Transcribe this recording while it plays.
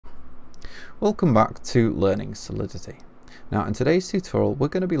Welcome back to Learning Solidity. Now in today's tutorial we're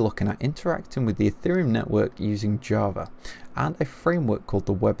going to be looking at interacting with the Ethereum network using Java and a framework called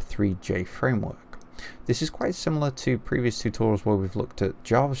the web3j framework. This is quite similar to previous tutorials where we've looked at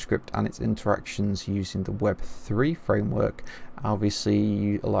JavaScript and its interactions using the Web3 framework, obviously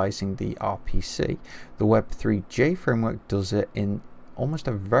utilizing the RPC. The Web3j framework does it in almost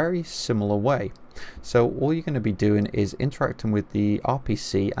a very similar way. So all you're going to be doing is interacting with the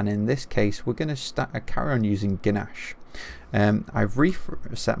RPC, and in this case we're going to carry on using Ganache. I've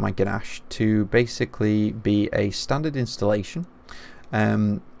reset my Ganache to basically be a standard installation.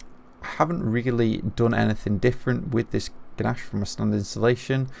 I haven't really done anything different with this Ganache from a standard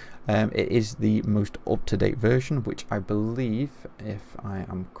installation. It is the most up-to-date version, which I believe, if I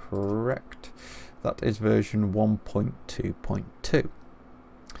am correct, that is version 1.2.2.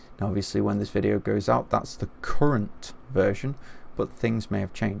 Now obviously when this video goes out that's the current version, but things may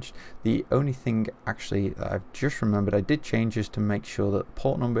have changed. The only thing actually that I've just remembered I did change is to make sure that the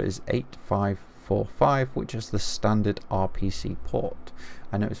port number is 8545, which is the standard RPC port.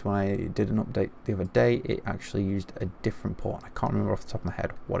 I noticed when I did an update the other day it actually used a different port. I can't remember off the top of my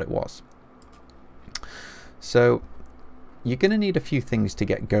head what it was. So you're going to need a few things to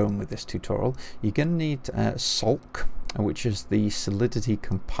get going with this tutorial. You're going to need Solc, which is the Solidity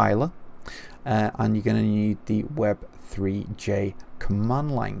compiler, and you're going to need the web3j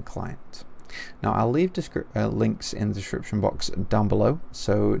command line client. Now I'll leave links in the description box down below,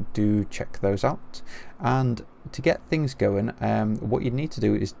 so do check those out. And to get things going, what you need to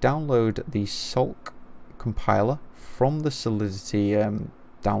do is download the Solc compiler from the Solidity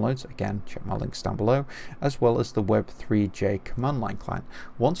downloads. Again, check my links down below, as well as the web3j command line client.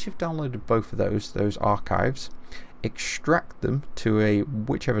 Once you've downloaded both of those archives, extract them to a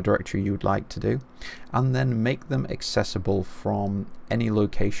whichever directory you would like to do, and then make them accessible from any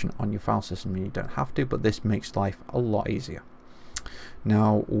location on your file system. You don't have to, but this makes life a lot easier.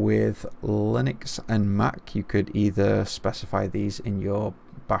 Now with Linux and Mac you could either specify these in your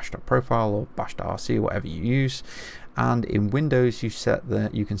bash.profile or bash.rc, whatever you use, and in Windows you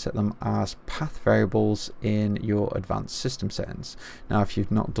can set them as path variables in your advanced system settings. Now if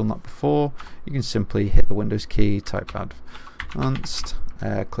you've not done that before, you can simply hit the Windows key, type advanced,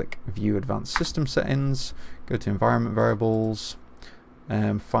 click view advanced system settings, go to environment variables,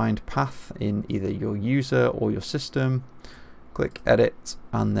 find path in either your user or your system, click edit,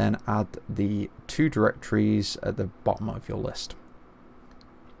 and then add the two directories at the bottom of your list.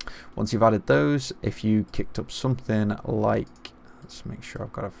 Once you've added those, if you kicked up something like, let's make sure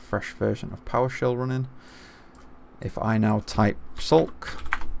I've got a fresh version of PowerShell running. If I now type Solc,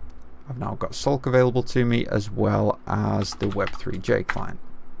 I've now got Solc available to me as well as the web3j client.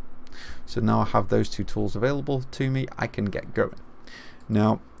 So now I have those two tools available to me, I can get going.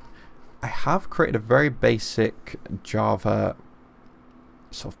 Now I have created a very basic Java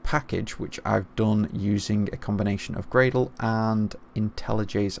sort of package which I've done using a combination of Gradle and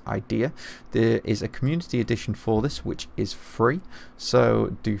IntelliJ's IDEA. There is a community edition for this which is free,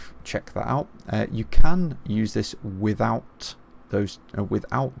 so do check that out. You can use this without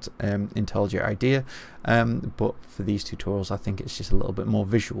IntelliJ IDEA, but for these tutorials I think it's just a little bit more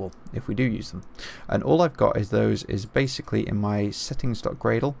visual if we do use them. And all I've got is basically in my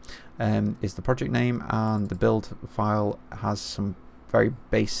settings.gradle is the project name, and the build file has some very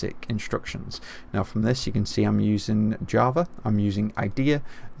basic instructions. Now from this you can see I'm using Java, I'm using IDEA,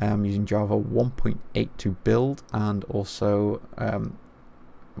 I'm using Java 1.8 to build, and also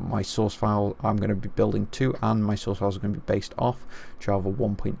my source file I'm going to be building to, and my source files are going to be based off Java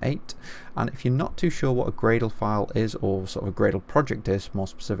 1.8. And if you're not too sure what a Gradle file is, or sort of a Gradle project is more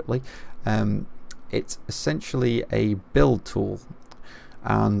specifically, it's essentially a build tool,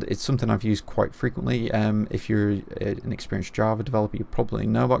 and it's something I've used quite frequently. If you're an experienced Java developer you probably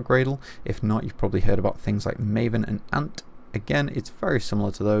know about Gradle. If not, you've probably heard about things like Maven and Ant. Again, it's very similar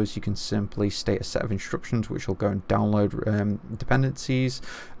to those. You can simply state a set of instructions which will go and download dependencies,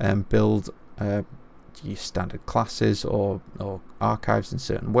 build your standard classes or archives in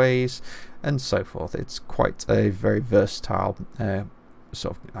certain ways, and so forth. It's quite a very versatile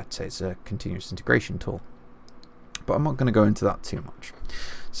sort of, I'd say it's a continuous integration tool. But I'm not going to go into that too much.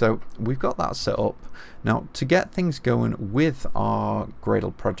 So we've got that set up. Now to get things going with our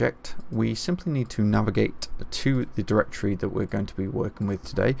Gradle project, we simply need to navigate to the directory that we're going to be working with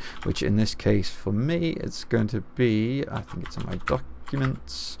today, which in this case for me it's going to be, I think it's in my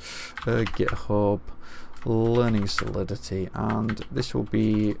documents, GitHub Learning Solidity, and this will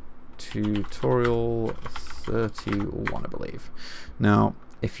be tutorial 31 I believe. Now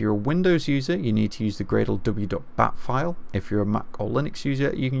If you're a Windows user, you need to use the Gradle w.bat file. If you're a Mac or Linux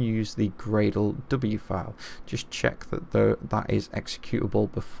user, you can use the Gradle w file. Just check that that is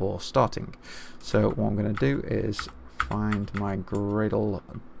executable before starting. So what I'm going to do is find my Gradle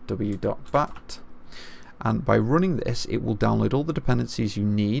w.bat, and by running this, it will download all the dependencies you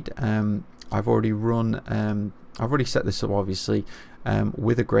need. I've already set this up, obviously,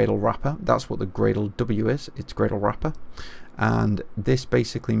 with a Gradle wrapper. That's what the Gradle W is. It's Gradle wrapper, and this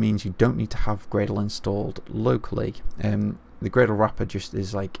basically means you don't need to have Gradle installed locally. The Gradle wrapper just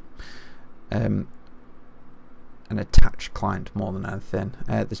is like an attached client more than anything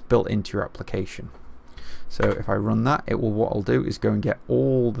that's built into your application. So if I run that, what I'll do is go and get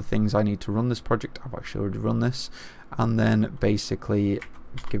all the things I need to run this project. I've actually already run this, and then basically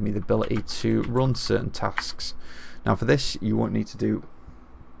give me the ability to run certain tasks. Now for this, you won't need to do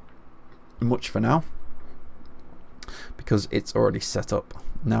much for now because it's already set up.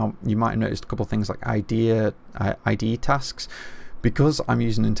 Now you might have noticed a couple of things like IDE tasks. Because I'm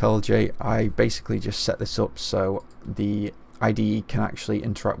using IntelliJ, I basically just set this up so the IDE can actually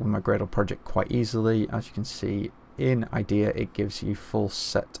interact with my Gradle project quite easily. As you can see in IDEA, it gives you full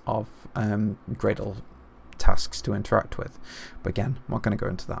set of Gradle tasks to interact with. But again, I'm not going to go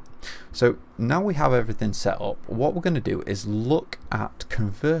into that. So now we have everything set up, what we're going to do is look at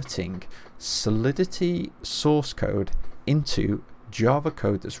converting Solidity source code into Java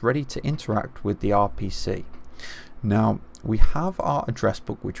code that's ready to interact with the RPC. Now we have our address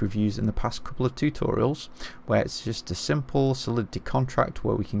book, which we've used in the past couple of tutorials, where it's just a simple Solidity contract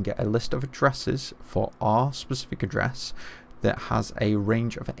where we can get a list of addresses for our specific address that has a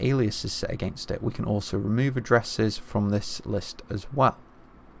range of aliases set against it. We can also remove addresses from this list as well.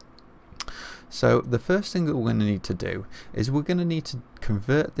 So the first thing that we're going to need to do is we're going to need to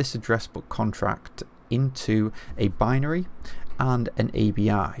convert this address book contract into a binary and an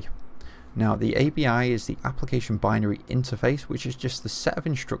ABI. Now the ABI is the application binary interface, which is just the set of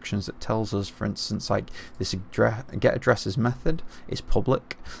instructions that tells us, for instance, like this get addresses method is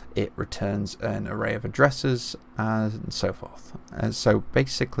public, it returns an array of addresses and so forth. So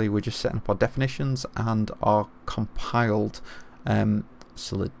basically we're just setting up our definitions and our compiled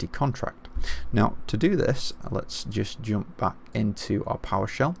Solidity contract. Now to do this, let's just jump back into our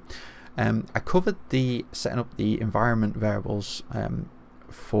PowerShell. I covered the setting up the environment variables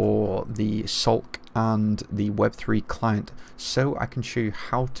for the Sulk and the Web3 client, so I can show you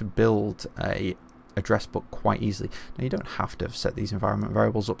how to build a address book quite easily. Now you don't have to set these environment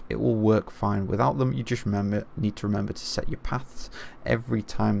variables up, it will work fine without them. You just need to remember to set your paths every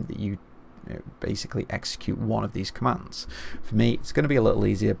time that you basically execute one of these commands. For me, it's going to be a little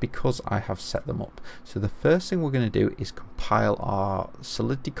easier because I have set them up. So the first thing we're going to do is compile our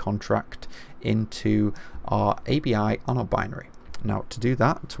Solidity contract into our ABI on our binary. Now to do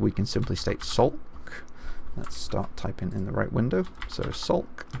that, we can simply state Sulk. Let's start typing in the right window. So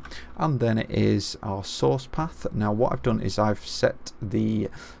Sulk, and then it is our source path. Now what I've done is I've set the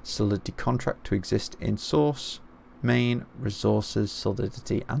Solidity contract to exist in source, main, resources,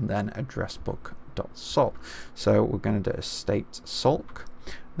 Solidity, and then addressbook.sol. So we're going to do a state Sulk,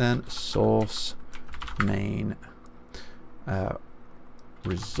 then source, main,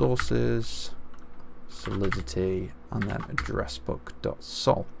 resources, Solidity, and then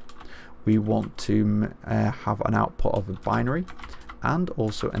addressbook.sol. We want to have an output of a binary and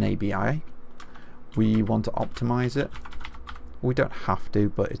also an ABI. We want to optimize it. We don't have to,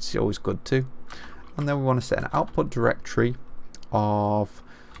 but it's always good to. And then we want to set an output directory of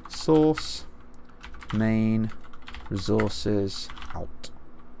source, main, resources, out.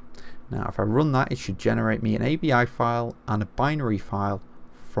 Now if I run that, it should generate me an ABI file and a binary file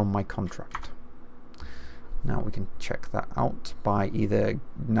from my contract. Now we can check that out by either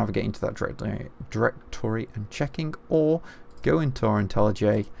navigating to that directory and checking, or go into our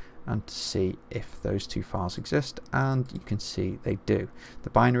IntelliJ and see if those two files exist, and you can see they do. The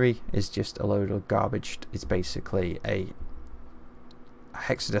binary is just a load of garbage. It's basically a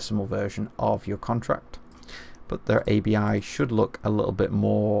hexadecimal version of your contract, but their ABI should look a little bit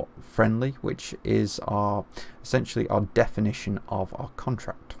more friendly, which is essentially our definition of our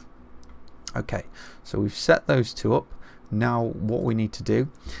contract. Okay, so we've set those two up. Now what we need to do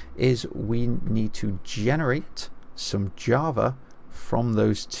is we need to generate some Java from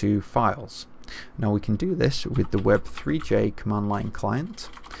those two files. Now we can do this with the web3j command line client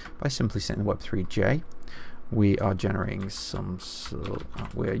by simply setting the web3j. We are generating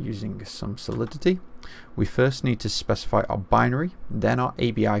we're using some Solidity. We first need to specify our binary, then our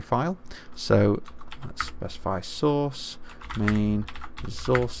ABI file. So let's specify source, main,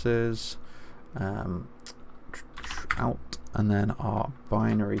 resources, out, and then our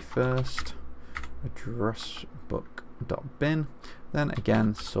binary first, address book.bin, then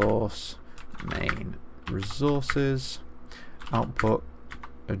again source main resources, output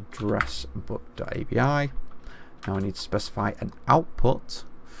address book.api. Now we need to specify an output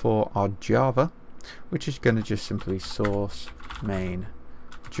for our Java, which is going to just simply source main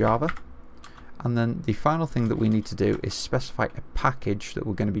Java. And then the final thing that we need to do is specify a package that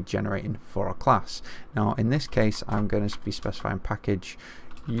we're going to be generating for our class. Now in this case I'm going to be specifying package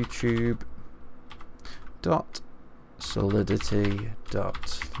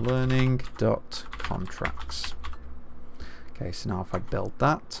youtube.solidity.learning.contracts. Okay, so now if I build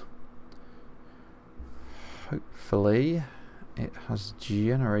that, hopefully it has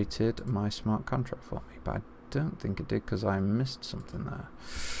generated my smart contract for me, but I don't think it did because I missed something there.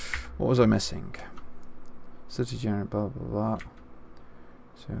 What was I missing? So to generate blah blah blah.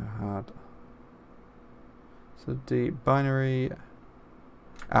 So I had the binary.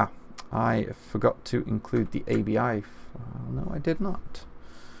 I forgot to include the ABI file. No, I did not.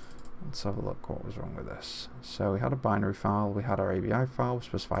 Let's have a look what was wrong with this. So we had a binary file, we had our ABI file, we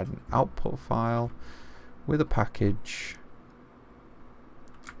specified an output file with a package.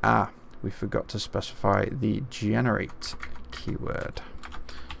 We forgot to specify the generate keyword.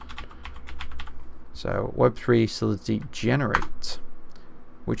 So web3 Solidity generate,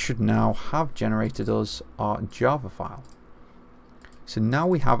 which should now have generated us our Java file. So now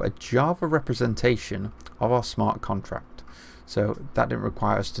we have a Java representation of our smart contract. So that didn't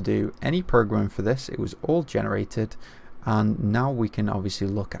require us to do any programming for this. It was all generated, and now we can obviously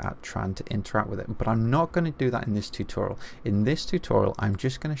look at trying to interact with it. But I'm not going to do that in this tutorial. In this tutorial, I'm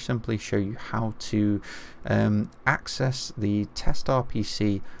just going to simply show you how to access the test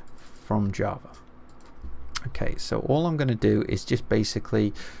RPC from Java. Okay, so all I'm going to do is just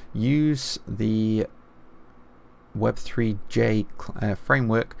basically use the web3j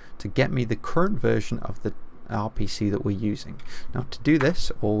framework to get me the current version of the RPC that we're using. Now to do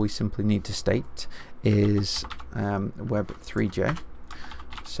this, all we simply need to state is web3j.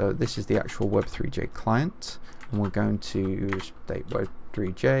 So this is the actual web3j client, and we're going to state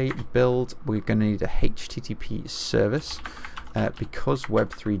web3j build. We're going to need a HTTP service because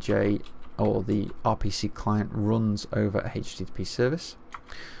web3j or the RPC client runs over a HTTP service.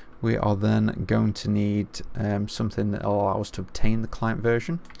 We are then going to need something that will allow us to obtain the client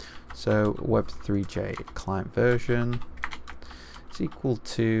version. So web3j client version is equal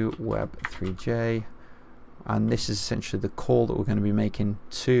to web3j, and this is essentially the call that we're going to be making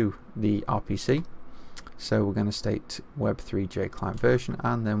to the RPC. So we're going to state web3j client version,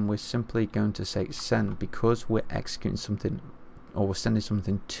 and then we're simply going to say send because we're executing something, or we're sending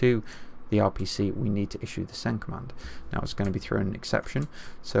something to the RPC. We need to issue the send command. Now it's going to be throwing an exception,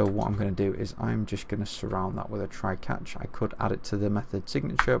 so what I'm going to do is I'm just going to surround that with a try catch. I could add it to the method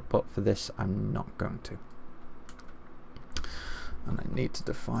signature, but for this I'm not going to, and I need to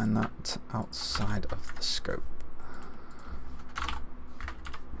define that outside of the scope.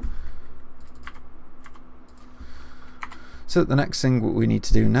 So the next thing we need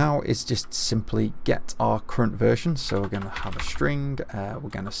to do now is just simply get our current version. So we're going to have a string. We're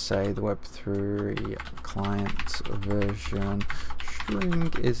going to say the web3 client version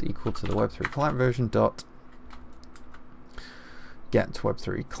string is equal to the web3 client version dot get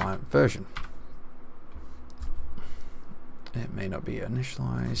web3 client version. It may not be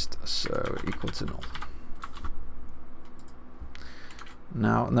initialized, so equal to null.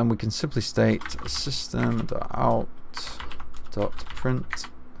 Now, and then we can simply state system.out .print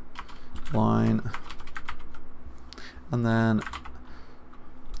line, and then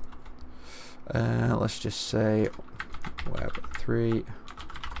let's just say web3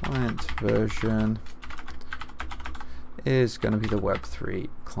 client version is going to be the web3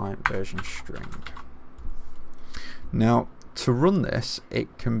 client version string. Now to run this,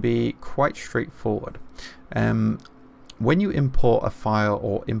 it can be quite straightforward. When you import a file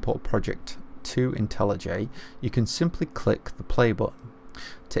or import a project to IntelliJ, you can simply click the play button.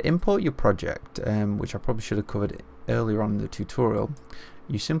 To import your project, which I probably should have covered earlier on in the tutorial,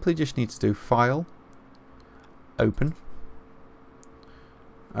 you simply just need to do file, open.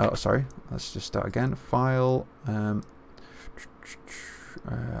 Oh, sorry, let's just start again. File, I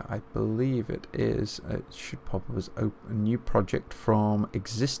believe it should pop up as open new project from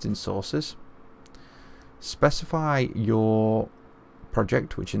existing sources. Specify your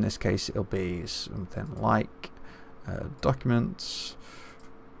project, which in this case it'll be something like documents,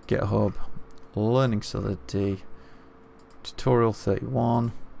 GitHub, learning Solidity, tutorial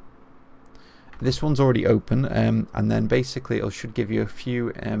 31. This one's already open, and then basically it should give you a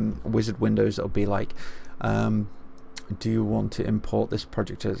few wizard windows that'll be like do you want to import this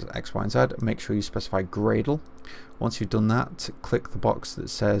project as X, Y, and Z? Make sure you specify Gradle. Once you've done that, click the box that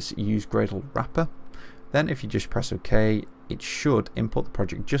says use Gradle wrapper. Then if you just press OK, it should import the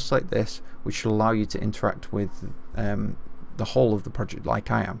project just like this, which should allow you to interact with the whole of the project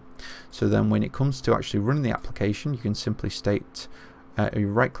like I am. So then when it comes to actually running the application, you can simply state, you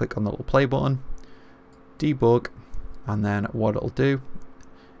right click on the little play button, debug, and then what it'll do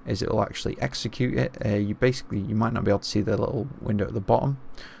is it'll actually execute it. You might not be able to see the little window at the bottom,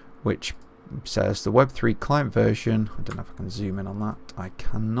 which says the Web3 client version. I don't know if I can zoom in on that. I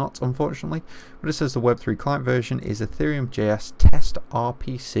cannot, unfortunately, but it says the Web3 client version is Ethereum.js test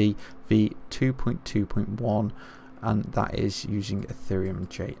RPC v 2.2.1, and that is using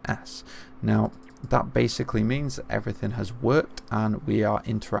Ethereum.js. Now that basically means that everything has worked and we are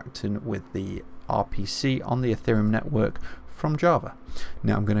interacting with the RPC on the Ethereum network from Java.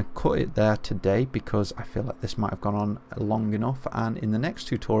 Now I'm going to cut it there today because I feel like this might have gone on long enough, and in the next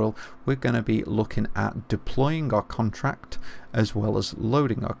tutorial we're going to be looking at deploying our contract as well as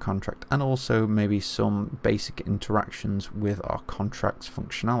loading our contract, and also maybe some basic interactions with our contract's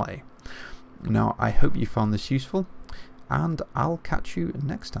functionality. Now I hope you found this useful, and I'll catch you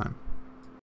next time.